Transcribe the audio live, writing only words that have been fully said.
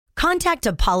Contact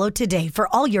Apollo today for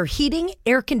all your heating,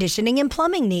 air conditioning, and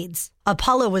plumbing needs.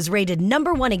 Apollo was rated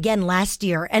 #1 again last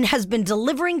year and has been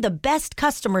delivering the best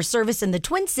customer service in the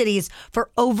Twin Cities for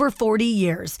over 40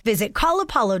 years. Visit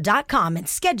callapollo.com and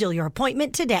schedule your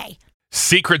appointment today.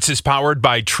 Secrets is powered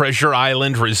by Treasure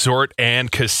Island Resort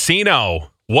and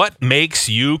Casino. What makes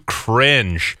you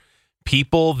cringe?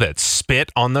 People that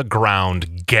spit on the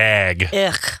ground, gag.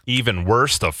 Ugh. Even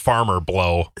worse, the farmer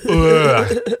blow.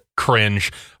 Ugh.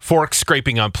 Cringe. Forks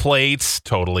scraping on plates,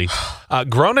 totally.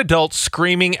 Grown adults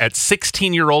screaming at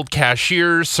 16-year-old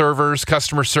cashiers, servers,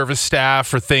 customer service staff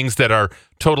for things that are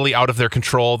totally out of their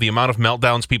control. The amount of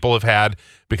meltdowns people have had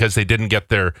because they didn't get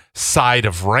their side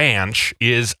of ranch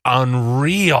is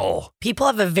unreal. People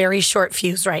have a very short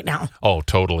fuse right now. Oh,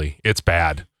 totally. It's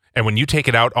bad. And when you take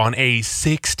it out on a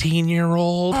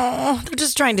 16-year-old... Oh, they're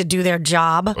just trying to do their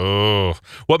job. Oh,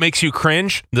 what makes you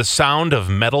cringe? The sound of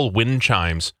metal wind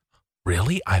chimes.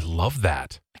 Really? I love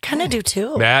that. I kind of do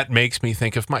too. That makes me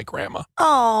think of my grandma.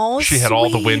 Oh, She had all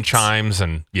the wind chimes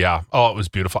and yeah. Oh, it was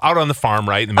beautiful. Out on the farm,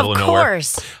 right? In the middle of nowhere.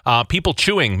 Of course. People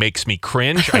chewing makes me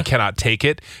cringe. I cannot take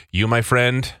it. You, my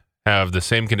friend, have the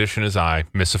same condition as I,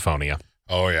 misophonia.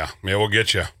 Oh, yeah. Yeah, we'll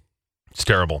get you. It's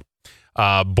terrible.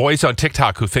 Boys on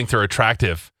TikTok who think they're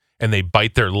attractive and they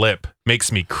bite their lip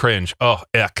makes me cringe. Oh,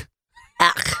 eck.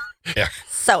 Eck. Yeah.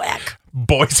 So eck.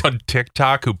 Boys on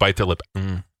TikTok who bite their lip.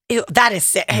 Ew, that is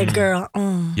sick. Hey, girl.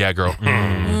 Yeah, girl.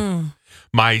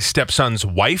 My stepson's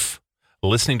wife,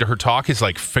 listening to her talk is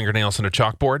like fingernails on a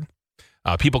chalkboard.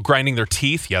 People grinding their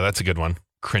teeth. Yeah, that's a good one.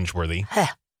 Cringeworthy.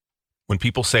 When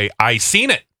people say, I seen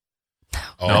it.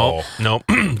 Oh. No,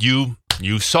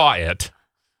 you saw it.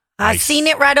 I seen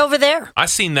it right over there. I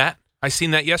seen that. I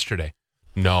seen that yesterday.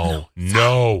 No.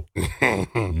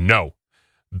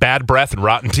 Bad breath and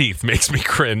rotten teeth makes me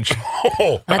cringe.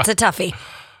 That's a toughie.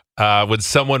 When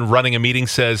someone running a meeting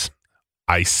says,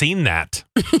 I seen that.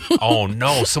 Oh,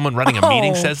 no. Someone running a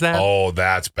meeting says that? Oh,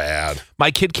 that's bad. My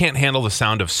kid can't handle the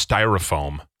sound of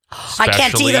styrofoam. I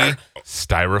can't either.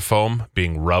 Styrofoam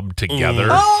being rubbed together.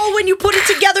 Oh, when you put it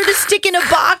together to stick in a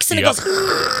box and it goes,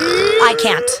 I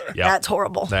can't. Yep. That's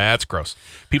horrible. That's gross.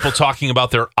 People talking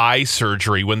about their eye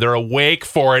surgery when they're awake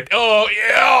for it. Oh,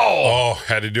 ew. Oh,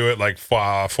 had to do it like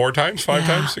 4 times, 5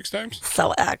 times, 6 times?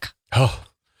 So eck. Oh.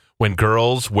 When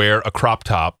girls wear a crop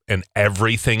top and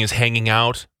everything is hanging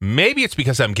out, maybe it's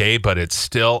because I'm gay, but it's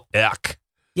still eck.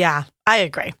 Yeah, I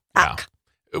agree. Eck.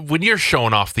 Yeah. When you're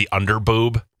showing off the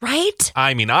underboob. Right?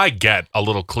 I mean, I get a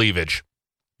little cleavage.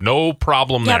 No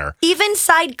problem there. Even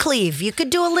side cleave. You could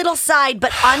do a little side,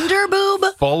 but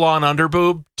underboob? Full on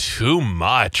underboob? Too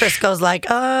much. Crisco's like,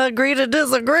 agree to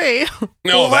disagree.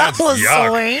 No, that was yuck.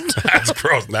 sweet. That's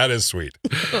gross. That is sweet.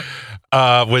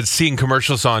 When seeing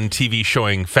commercials on TV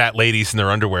showing fat ladies in their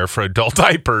underwear for adult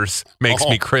diapers makes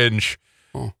me cringe.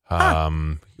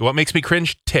 What makes me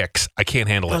cringe? Ticks. I can't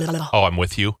handle it. Oh, I'm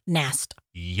with you. Nasty.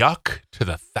 Yuck to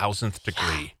the 1000th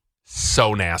degree.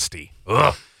 So nasty.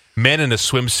 Ugh. Men in a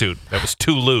swimsuit that was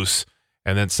too loose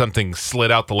and then something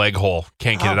slid out the leg hole.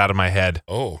 Can't get it out of my head.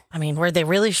 Oh. I mean, were they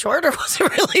really short or was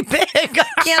it really big?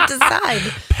 I can't decide.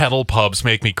 Pedal pubs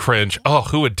make me cringe. Oh,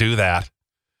 who would do that?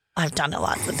 I've done it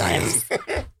lots of times.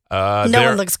 No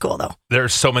one looks cool, though. There are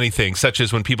so many things, such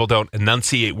as when people don't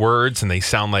enunciate words and they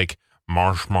sound like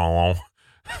marshmallow.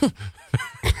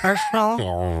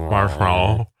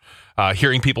 Marshmallow.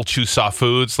 Hearing people chew soft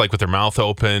foods, like with their mouth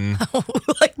open.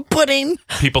 Like pudding.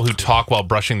 People who talk while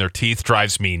brushing their teeth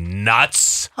drives me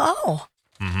nuts. Oh.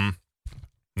 Mm-hmm.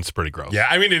 It's pretty gross. Yeah,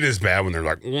 I mean, it is bad when they're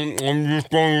like, I'm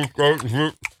just going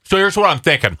to... So here's what I'm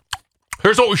thinking.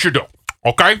 Here's what we should do,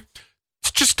 okay?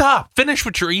 Just stop. Finish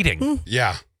what you're eating.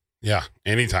 Yeah,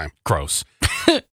 anytime. Gross.